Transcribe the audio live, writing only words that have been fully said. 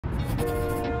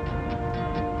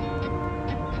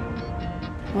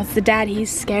What's the dad?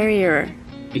 He's scarier.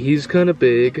 He's kind of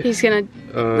big. He's gonna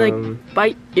like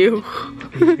bite you.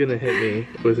 He's gonna hit me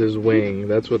with his wing.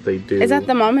 That's what they do. Is that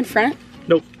the mom in front?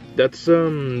 Nope. That's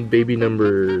baby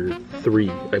number 3,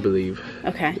 I believe.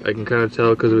 Okay. I can kind of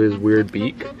tell because of his weird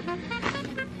beak.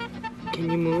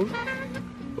 Can you move?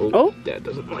 Oh, Dad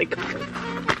doesn't like it.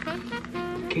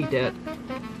 Okay, Dad.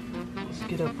 Let's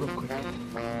get up real quick.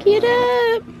 Get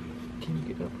up! Can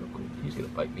you get up real quick? He's gonna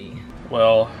bite me.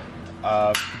 Well,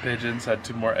 the pigeons had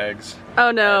 2 more eggs.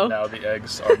 Oh no. And now the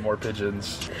eggs are more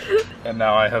pigeons. And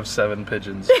now I have 7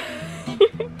 pigeons.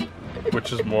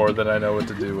 Which is more than I know what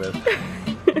to do with.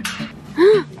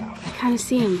 I kind of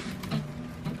see him.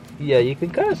 Yeah, you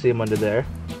can kind of see him under there.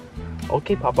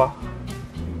 Okay, Papa.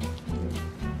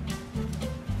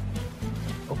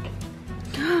 Okay.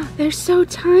 They're so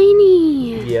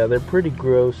tiny. Yeah, they're pretty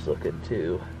gross looking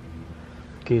too.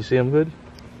 Can you see them good?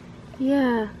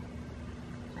 Yeah.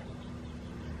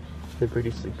 They're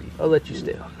pretty sleepy. I'll let you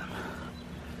stay on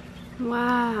them.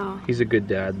 Wow. He's a good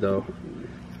dad though.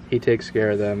 He takes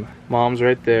care of them. Mom's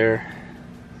right there.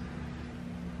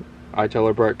 I tell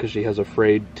her apart because she has a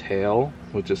frayed tail,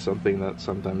 which is something that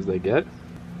sometimes they get.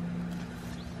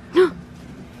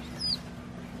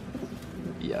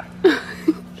 Yeah.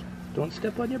 Don't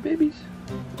step on your babies.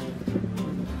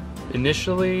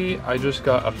 Initially, I just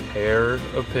got a pair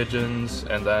of pigeons,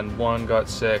 and then one got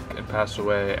sick and passed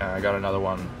away, and I got another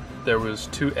one. There was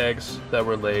 2 eggs that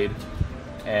were laid,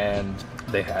 and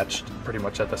they hatched pretty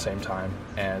much at the same time,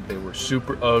 and they were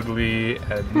super ugly,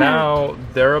 and now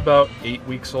they're about 8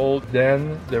 weeks old.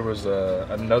 Then there was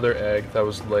another egg that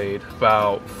was laid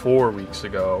about 4 weeks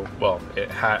ago. Well,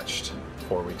 it hatched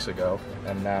 4 weeks ago,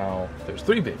 and now there's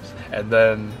 3 babies. And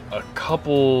then a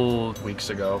couple weeks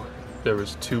ago, there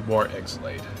was 2 more eggs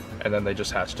laid, and then they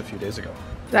just hatched a few days ago.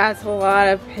 That's a lot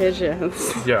of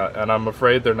pigeons. Yeah, and I'm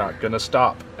afraid they're not gonna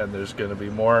stop, and there's gonna be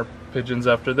more pigeons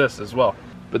after this as well.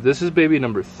 But this is baby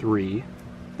number 3.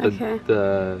 Okay.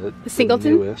 The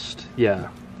singleton? The newest. Yeah,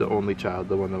 the only child,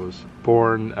 the one that was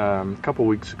born a couple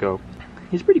weeks ago.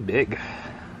 He's pretty big.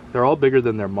 They're all bigger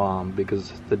than their mom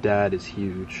because the dad is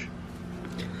huge.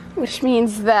 Which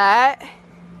means that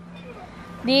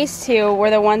these 2 were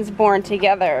the ones born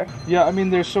together. Yeah, I mean,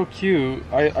 they're so cute.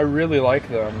 I really like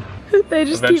them. They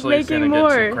just Eventually keep making it's gonna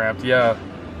more. get too cramped. Yeah,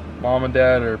 mom and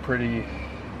dad are pretty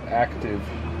active.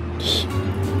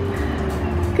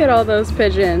 Look at all those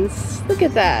pigeons. Look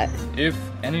at that. If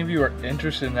any of you are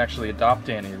interested in actually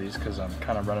adopting any of these, because I'm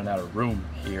kind of running out of room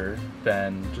here,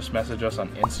 then just message us on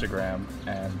Instagram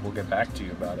and we'll get back to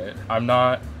you about it. I'm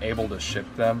not able to ship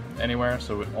them anywhere,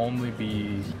 so it would only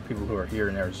be people who are here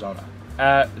in Arizona.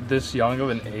 At this young of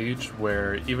an age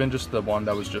where even just the one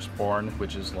that was just born,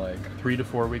 which is like 3 to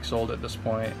 4 weeks old at this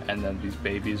point, and then these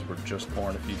babies were just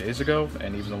born a few days ago,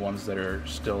 and even the ones that are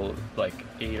still like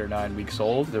 8 or 9 weeks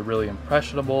old, they're really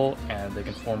impressionable and they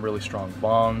can form really strong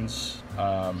bonds.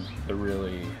 They're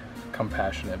really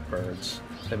compassionate birds.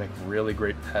 They make really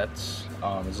great pets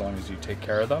as long as you take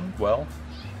care of them well.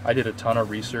 I did a ton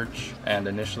of research, and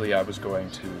initially I was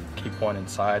going to keep one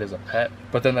inside as a pet,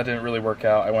 but then that didn't really work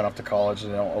out. I went off to college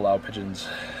and they don't allow pigeons,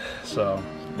 so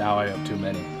now I have too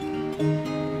many.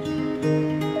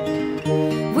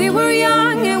 We were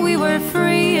young and we were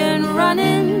free and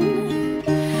running,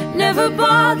 never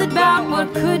bothered about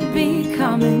what could be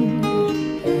coming.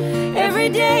 Every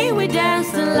day we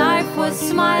danced and life was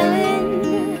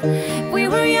smiling. We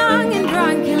were young and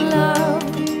drunk in love.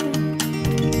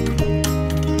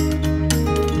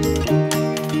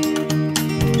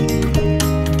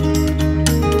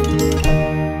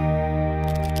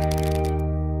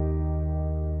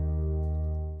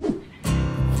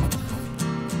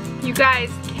 You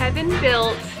guys, Kevin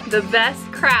built the best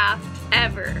craft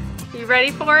ever. You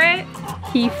ready for it?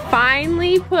 He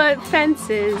finally put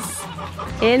fences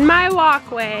in my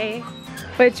walkway,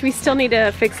 which we still need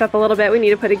to fix up a little bit. We need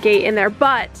to put a gate in there,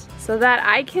 but so that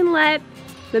I can let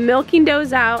the milking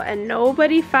does out and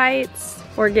nobody fights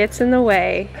or gets in the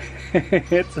way.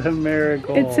 It's a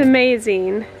miracle. It's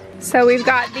amazing. So we've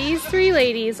got these 3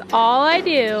 ladies. All I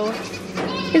do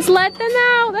is let them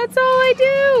out. That's all I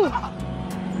do.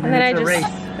 And then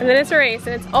it's a race,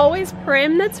 and it's always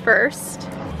Prim that's first.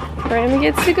 Prim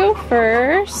gets to go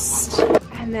first,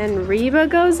 and then Reba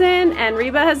goes in, and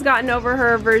Reba has gotten over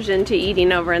her aversion to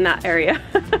eating over in that area.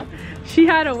 She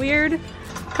had a weird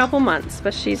couple months,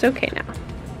 but she's okay now.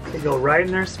 They go right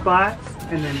in their spots,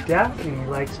 and then Daphne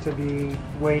likes to be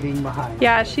waiting behind.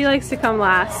 Yeah, she likes to come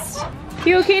last.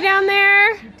 You okay down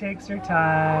there? She takes her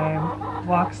time,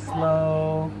 walks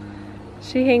slow.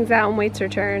 She hangs out and waits her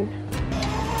turn.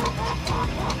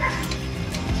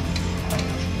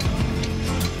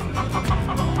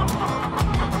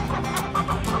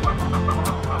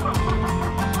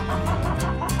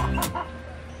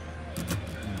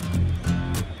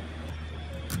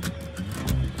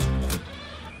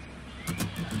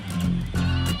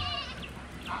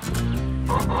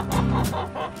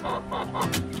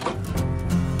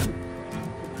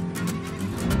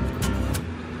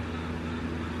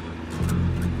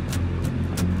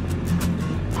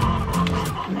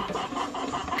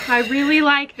 I really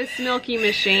like this milking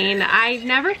machine. I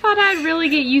never thought I'd really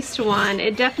get used to one.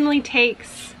 It definitely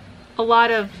takes a lot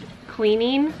of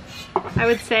cleaning, I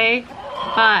would say,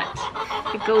 but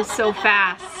it goes so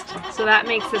fast. So that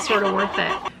makes it sort of worth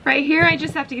it. Right here, I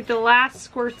just have to get the last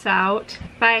squirts out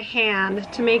by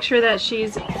hand to make sure that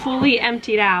she's fully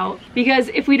emptied out. Because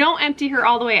if we don't empty her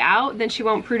all the way out, then she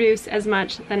won't produce as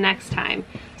much the next time.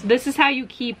 So this is how you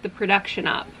keep the production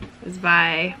up, is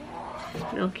by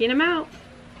milking them out.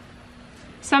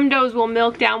 Some does will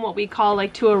milk down what we call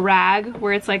like to a rag,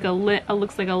 where it's like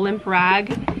looks like a limp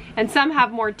rag, and some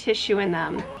have more tissue in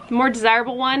them. The more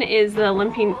desirable one is the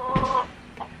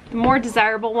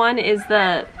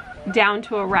down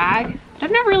to a rag. But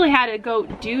I've never really had a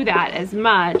goat do that as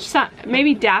much.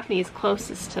 Maybe Daphne is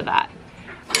closest to that.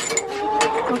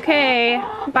 Okay,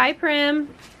 bye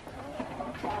Prim.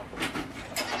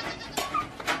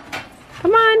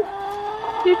 Come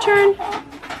on, your turn.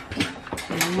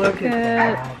 Look at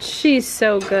that. She's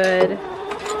so good.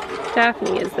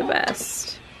 Daphne is the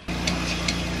best.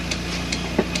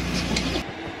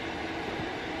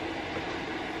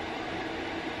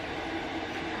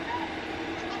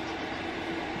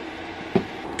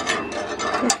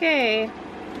 Okay,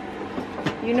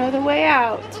 you know the way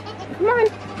out. Come on.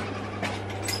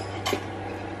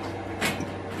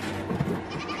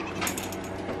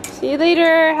 See you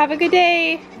later. Have a good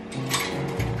day.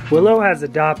 Willow has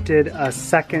adopted a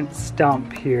second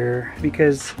stump here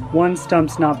because one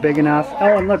stump's not big enough.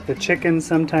 Oh, and look, the chicken's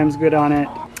sometimes good on it.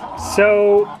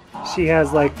 So she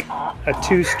has like a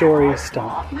 2-story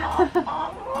stump.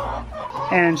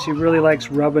 And she really likes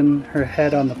rubbing her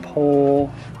head on the pole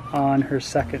on her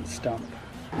second stump.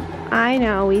 I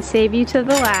know, we save you to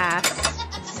the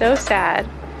last. So sad.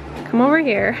 Come over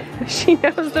here. She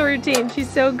knows the routine. She's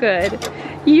so good.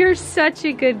 You're such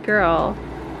a good girl.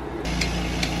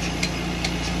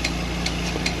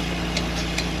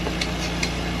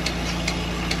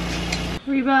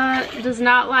 Reba does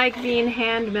not like being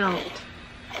hand milked.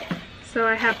 So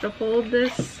I have to hold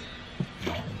this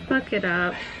bucket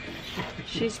up.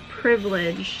 She's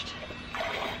privileged.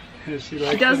 She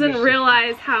doesn't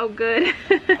realize how good.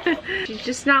 She's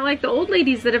just not like the old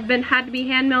ladies that have had to be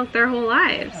hand milked their whole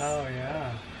lives. Oh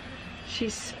yeah.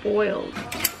 She's spoiled.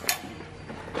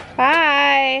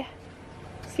 Bye.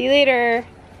 See you later.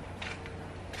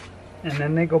 And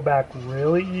then they go back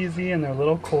really easy in their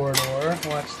little corridor.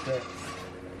 Watch this.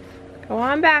 Go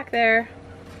on back there.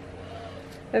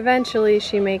 Eventually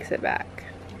she makes it back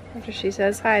after she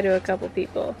says hi to a couple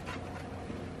people.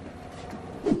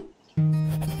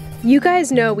 You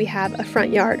guys know we have a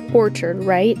front yard orchard,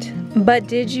 right? But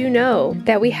did you know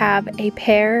that we have a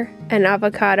pear, an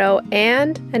avocado,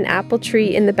 and an apple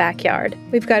tree in the backyard?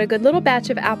 We've got a good little batch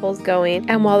of apples going,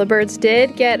 and while the birds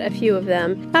did get a few of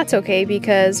them, that's okay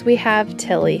because we have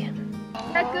Tilly. Is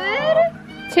that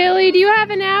good? Tilly, do you have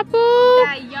an apple?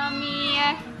 Yeah, yummy.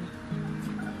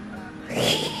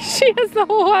 She has the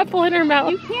whole apple in her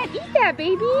mouth. You can't eat that,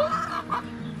 baby.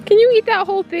 Can you eat that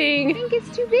whole thing? I think it's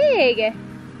too big.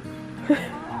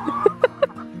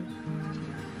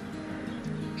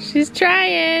 She's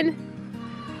trying.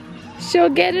 She'll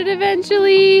get it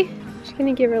eventually. She's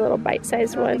gonna give her a little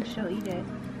bite-sized one. I think she'll eat it. It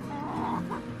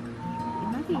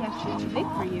might be actually too big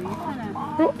for you. You're kind of.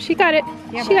 Oh, she got it.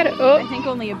 Yeah, she got it. Oh. I think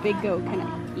only a big goat can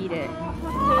eat it.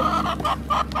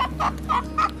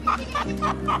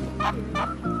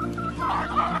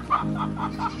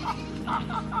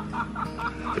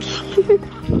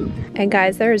 And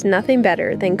guys, there is nothing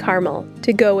better than caramel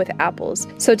to go with apples.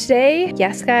 So today,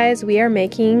 yes guys, we are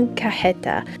making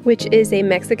cajeta, which is a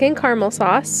Mexican caramel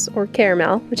sauce, or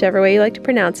caramel, whichever way you like to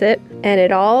pronounce it. And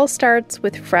it all starts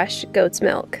with fresh goat's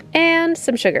milk and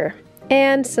some sugar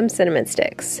and some cinnamon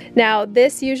sticks. Now,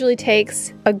 this usually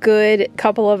takes a good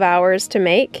couple of hours to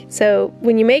make. So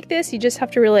when you make this, you just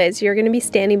have to realize you're gonna be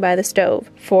standing by the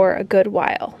stove for a good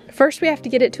while. First, we have to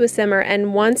get it to a simmer,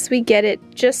 and once we get it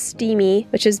just steamy,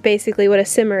 which is basically what a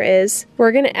simmer is,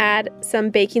 we're gonna add some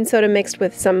baking soda mixed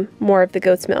with some more of the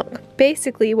goat's milk.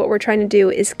 Basically, what we're trying to do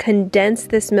is condense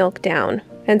this milk down.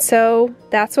 And so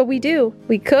that's what we do.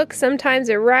 We cook, sometimes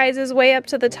it rises way up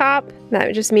to the top.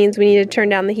 That just means we need to turn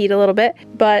down the heat a little bit,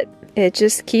 but it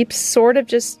just keeps sort of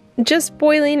just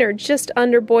boiling or just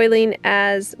under boiling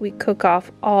as we cook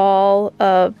off all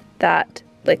of that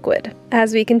liquid.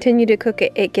 As we continue to cook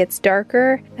it, it gets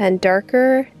darker and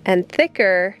darker and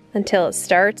thicker until it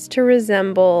starts to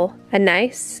resemble a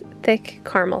nice thick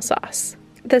caramel sauce.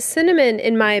 The cinnamon,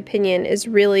 in my opinion, is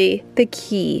really the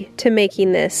key to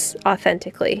making this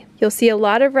authentically. You'll see a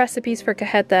lot of recipes for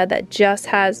cajeta that just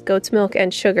has goat's milk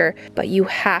and sugar, but you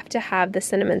have to have the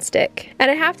cinnamon stick.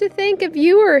 And I have to thank a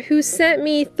viewer who sent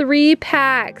me 3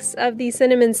 packs of these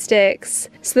cinnamon sticks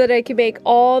so that I could make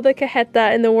all the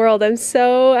cajeta in the world. I'm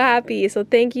so happy. So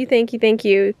thank you, thank you, thank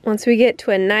you. Once we get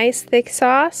to a nice thick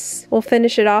sauce, we'll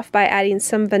finish it off by adding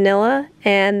some vanilla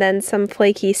and then some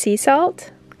flaky sea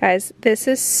salt. Guys, this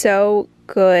is so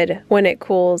good when it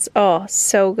cools. Oh,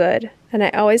 so good. And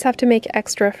I always have to make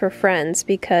extra for friends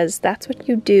because that's what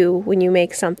you do when you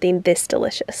make something this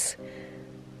delicious.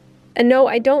 And no,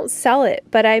 I don't sell it,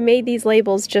 but I made these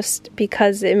labels just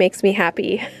because it makes me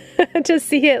happy to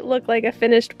see it look like a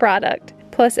finished product.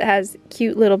 Plus it has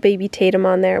cute little baby Tatum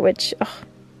on there, which, oh,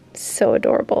 so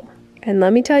adorable. And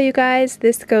let me tell you guys,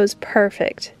 this goes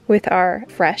perfect with our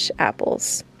fresh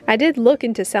apples. I did look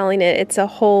into selling it. It's a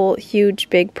whole huge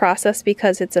big process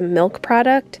because it's a milk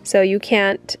product. So you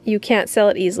can't sell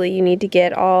it easily. You need to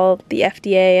get all the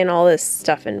FDA and all this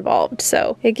stuff involved.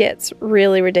 So it gets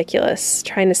really ridiculous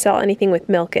trying to sell anything with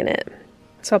milk in it.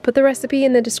 So I'll put the recipe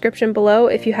in the description below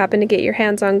if you happen to get your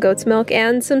hands on goat's milk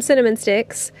and some cinnamon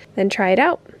sticks. Then try it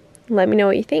out. Let me know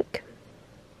what you think.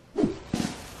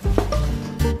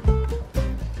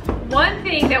 One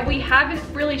thing that we haven't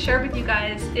really shared with you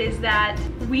guys is that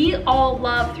we all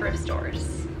love thrift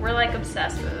stores. We're like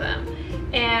obsessed with them.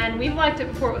 And we've liked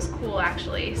it before it was cool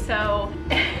actually. So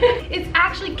it's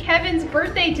actually Kevin's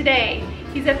birthday today.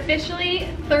 He's officially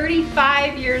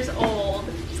 35 years old.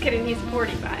 Just kidding, he's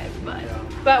 45,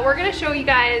 but we're gonna show you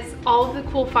guys all of the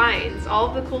cool finds, all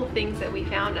of the cool things that we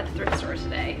found at the thrift store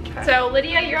today. Okay. So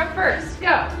Lydia, you're up first,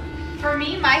 go. For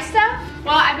me, my stuff,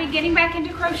 well, I've been getting back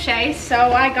into crochet,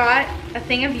 so I got a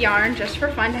thing of yarn just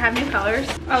for fun to have new colors.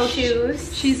 Oh,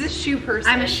 shoes. She's a shoe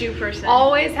person. I'm a shoe person.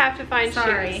 Always have to find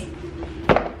shoes.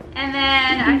 And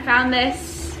then I found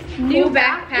this new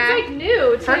backpack. It's like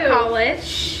new too. For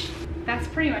college. That's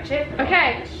pretty much it.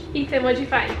 Okay, Ethan, what'd you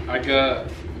find? I got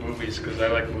movies because I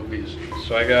like movies.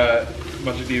 So I got a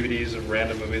bunch of DVDs of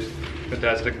random movies.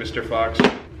 Fantastic Mr. Fox.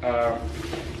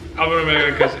 I'm gonna make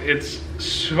it because it's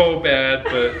so bad,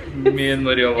 but me and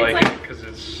Lydia like it because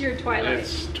it's pure Twilight.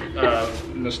 It's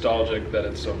nostalgic that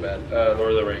it's so bad.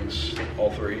 Lord of the Rings,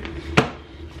 all 3.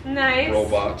 Nice.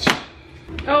 Robots.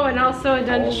 Oh, and also a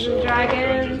Dungeons and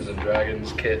Dragons. Dungeons and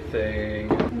Dragons kit thing.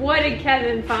 What did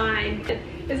Kevin find?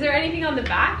 Is there anything on the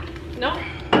back? No.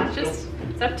 It's just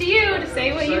it's up to you to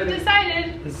say what you've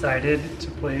decided. Decided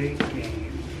to play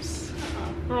games.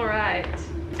 All right.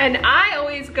 And I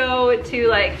always go to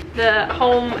like the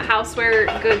home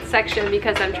houseware goods section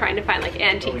because I'm trying to find like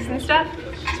antiques and stuff.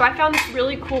 So I found this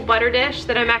really cool butter dish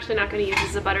that I'm actually not going to use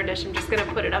as a butter dish. I'm just going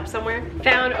to put it up somewhere.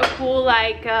 Found a cool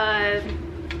like, I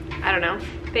don't know,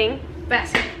 thing.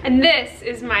 Basket. And this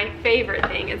is my favorite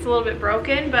thing. It's a little bit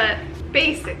broken, but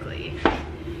basically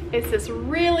it's this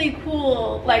really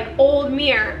cool like old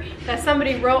mirror that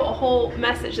somebody wrote a whole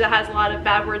message that has a lot of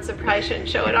bad words, so probably shouldn't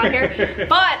show it on here.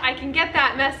 But I can get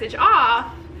that message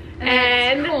off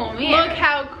and cool look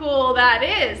how cool that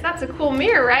is. That's a cool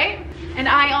mirror, right? And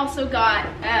I also got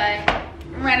a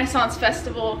Renaissance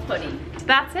Festival hoodie. So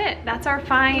that's it. That's our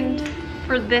find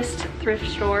for this thrift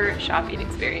store shopping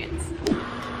experience.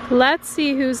 Let's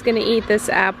see who's gonna eat this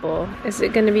apple. Is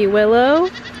it gonna be Willow?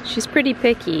 She's pretty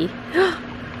picky.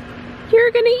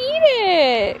 You're gonna eat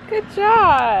it! Good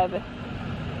job!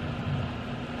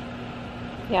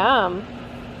 Yum.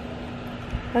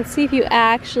 Let's see if you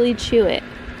actually chew it.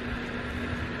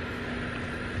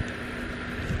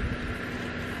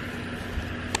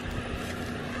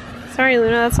 Sorry,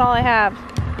 Luna, that's all I have.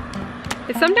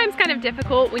 It's sometimes kind of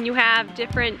difficult when you have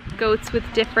different goats with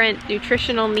different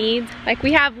nutritional needs. Like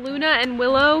we have Luna and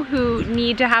Willow who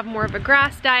need to have more of a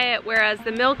grass diet, whereas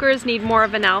the milkers need more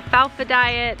of an alfalfa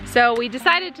diet. So we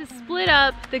decided to split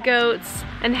up the goats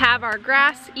and have our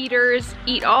grass eaters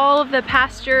eat all of the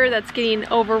pasture that's getting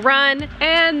overrun,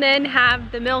 and then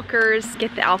have the milkers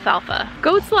get the alfalfa.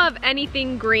 Goats love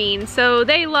anything green, so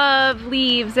they love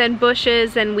leaves and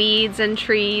bushes and weeds and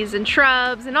trees and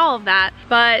shrubs and all of that,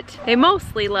 but they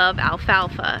mostly love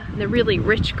alfalfa, the really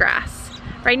rich grass.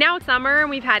 Right now it's summer and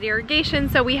we've had irrigation,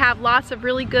 so we have lots of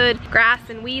really good grass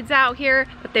and weeds out here,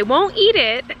 but they won't eat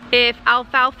it if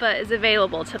alfalfa is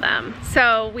available to them.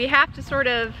 So we have to sort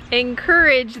of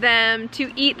encourage them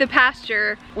to eat the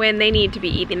pasture when they need to be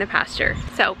eating the pasture.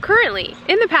 So currently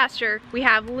in the pasture, we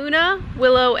have Luna,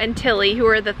 Willow, and Tilly, who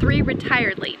are the 3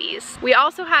 retired ladies. We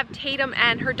also have Tatum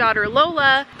and her daughter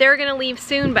Lola. They're gonna leave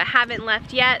soon but haven't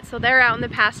left yet, so they're out in the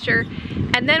pasture.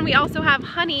 And And then we also have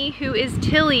Honey, who is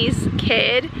Tilly's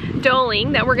kid,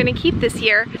 doeling, that we're gonna keep this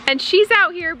year. And she's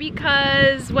out here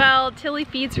because, well, Tilly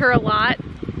feeds her a lot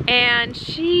and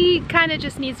she kind of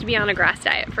just needs to be on a grass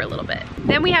diet for a little bit.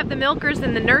 Then we have the milkers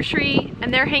in the nursery,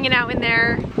 and they're hanging out in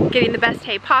there, getting the best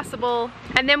hay possible.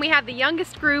 And then we have the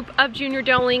youngest group of junior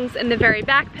doelings in the very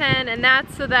back pen, and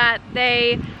that's so that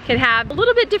they can have a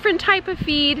little bit different type of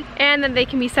feed, and then they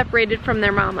can be separated from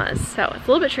their mamas. So it's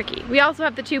a little bit tricky. We also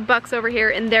have the 2 bucks over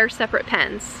here in their separate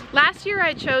pens. Last year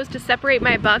I chose to separate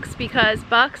my bucks because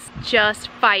bucks just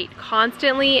fight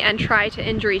constantly and try to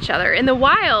injure each other. In the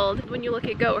wild, when you look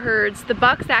at goat herds, the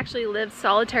bucks actually live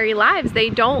solitary lives. They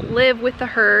don't live with the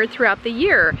herd throughout the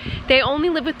year. They only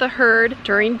live with the herd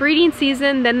during breeding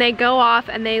season, then they go off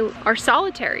and they are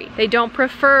solitary. They don't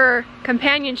prefer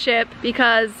companionship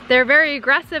because they're very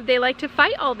aggressive. They like to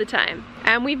fight all the time.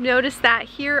 And we've noticed that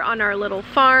here on our little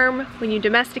farm when you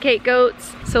domesticate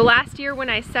goats. So last year when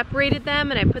I separated them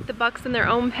and I put the bucks in their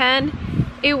own pen,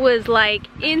 it was like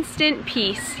instant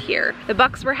peace here. The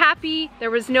bucks were happy,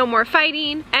 there was no more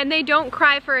fighting, and they don't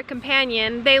cry for a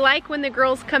companion. They like when the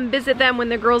girls come visit them when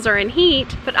the girls are in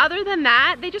heat, but other than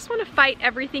that, they just want to fight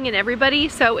everything and everybody,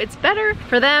 so it's better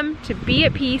for them to be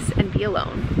at peace and be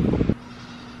alone.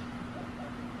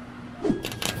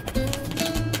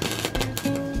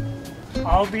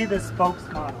 I'll be the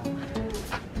spokesmodel.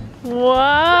 Whoa!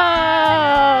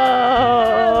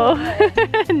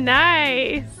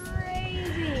 Nice!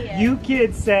 You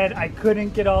kids said I couldn't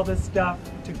get all this stuff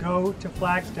to go to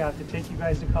Flagstaff to take you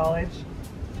guys to college.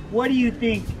 What do you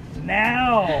think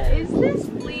now? Is this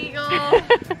legal?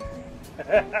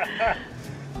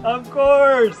 Of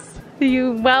course!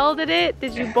 You welded it?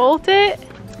 Did you bolt it?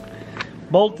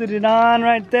 Bolted it on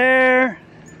right there.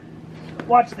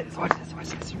 Watch this, watch this, watch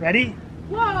this. Ready?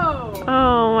 Whoa!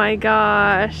 Oh my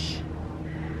gosh.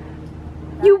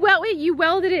 You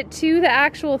welded it to the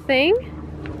actual thing?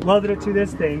 Welded it to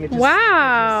this thing. It just,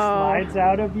 wow. it just slides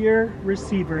out of your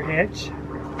receiver hitch.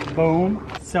 Boom.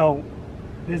 So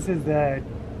this is the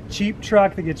cheap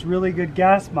truck that gets really good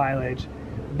gas mileage,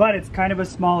 but it's kind of a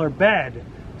smaller bed.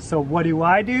 So what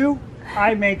do?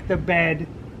 I make the bed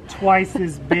twice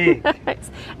as big.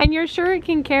 And you're sure it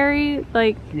can carry,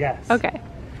 like... Yes. Okay.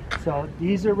 So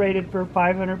these are rated for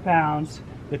 500 pounds.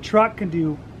 The truck can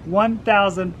do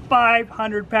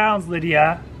 1,500 pounds,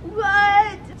 Lydia.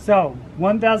 What? So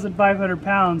 1,500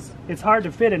 pounds, it's hard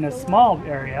to fit in a small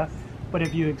area, but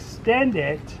if you extend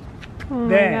it,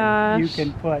 then you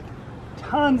can put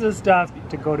tons of stuff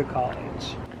to go to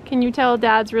college. Can you tell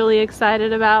Dad's really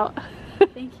excited about I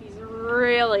think he's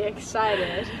really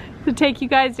excited to take you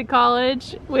guys to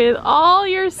college with all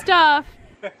your stuff?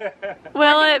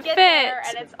 Will it fit?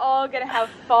 And it's all gonna have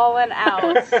fallen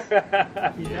out.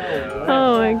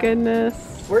 Oh my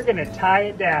goodness. We're gonna tie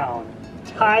it down.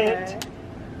 Tie it.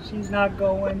 She's not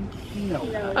going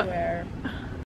nowhere.